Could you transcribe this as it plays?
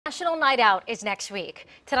National Night Out is next week.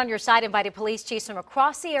 Ted on your side invited police chiefs from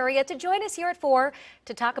across the area to join us here at 4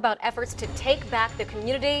 to talk about efforts to take back the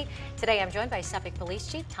community. Today I'm joined by Suffolk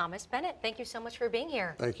Police Chief Thomas Bennett. Thank you so much for being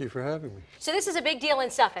here. Thank you for having me. So this is a big deal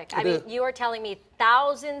in Suffolk. I mean, you are telling me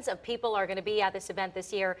thousands of people are going to be at this event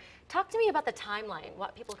this year. Talk to me about the timeline,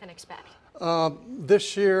 what people can expect.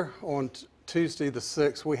 This year on Tuesday the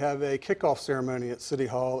 6th, we have a kickoff ceremony at City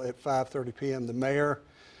Hall at 5:30 p.m. The mayor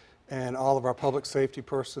and all of our public safety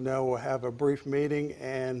personnel will have a brief meeting,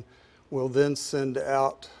 and we'll then send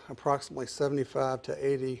out approximately 75 to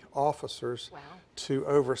 80 officers to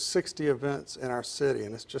over 60 events in our city.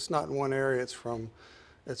 And it's just not in one area. It's from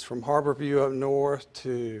Harborview up north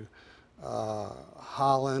to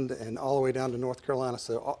Holland and all the way down to North Carolina.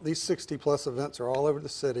 So these 60 plus events are all over the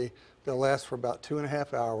city. They'll last for about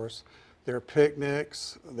 2.5 hours. There are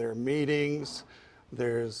picnics, there are meetings,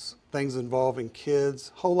 there's things involving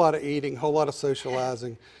kids, whole lot of eating, whole lot of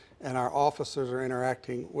socializing, and our officers are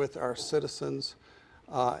interacting with our citizens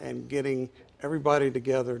and getting everybody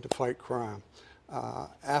together to fight crime.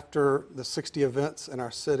 After the 60 events in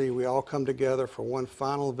our city, we all come together for one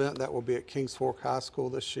final event that will be at Kings Fork High School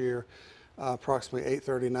this year, approximately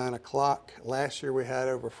 8:30, 9 o'clock. Last year we had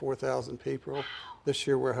over 4,000 people. This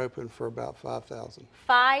year we're hoping for about 5,000.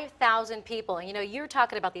 5,000 people. And you know, you're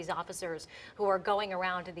talking about these officers who are going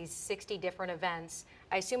around to these 60 different events.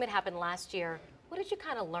 I assume it happened last year. What did you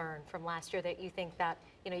kind of learn from last year that you think that,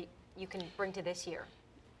 you know, you can bring to this year?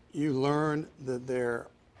 You learn that there are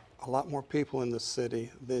a lot more people in the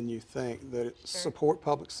city than you think that support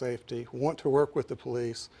public safety, want to work with the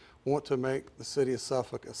police, want to make the city of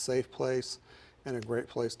Suffolk a safe place and a great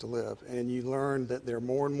place to live. And you learn that there are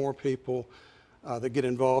more and more people that get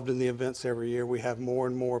involved in the events every year. We have more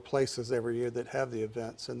and more places every year that have the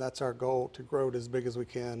events, and that's our goal, to grow it as big as we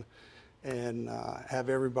can and have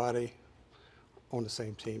everybody on the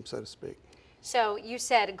same team, so to speak. So you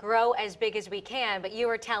said grow as big as we can, but you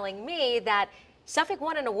were telling me that Suffolk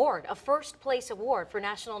won an award, a first place award for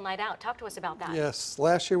National Night Out. Talk to us about that. Yes,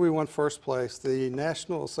 last year we won first place. The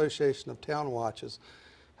National Association of Town Watches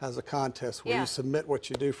has a contest where you submit what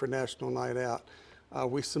you do for National Night Out.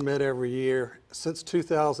 We submit every year. Since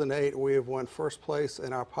 2008, we have won first place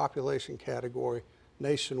in our population category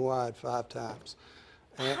nationwide 5 times.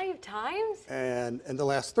 5 times? And in the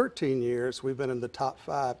last 13 years, we've been in the top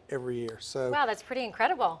 5 every year. So wow, that's pretty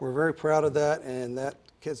incredible. We're very proud of that, and that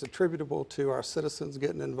is attributable to our citizens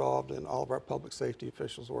getting involved and all of our public safety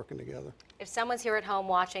officials working together. If someone's here at home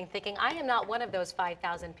watching thinking, I am not one of those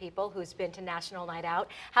 5,000 people who's been to National Night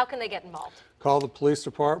Out, how can they get involved? Call the police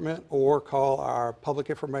department or call our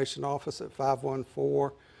public information office at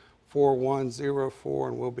 514-4104,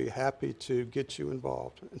 and we'll be happy to get you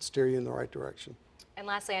involved and steer you in the right direction. And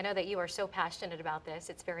lastly, I know that you are so passionate about this.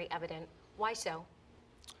 It's very evident. Why so?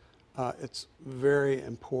 It's very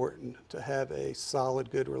important to have a solid,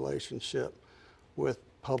 good relationship with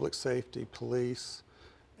public safety, police,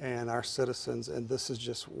 and our citizens, and this is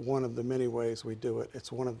just one of the many ways we do it.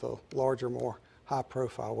 It's one of the larger, more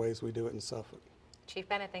high-profile ways we do it in Suffolk. Chief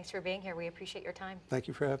Bennett, thanks for being here. We appreciate your time. Thank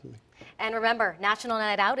you for having me. And remember, National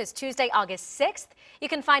Night Out is Tuesday, August 6th. You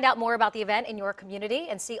can find out more about the event in your community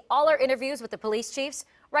and see all our interviews with the police chiefs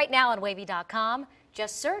right now on WAVY.com.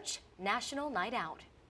 Just search National Night Out.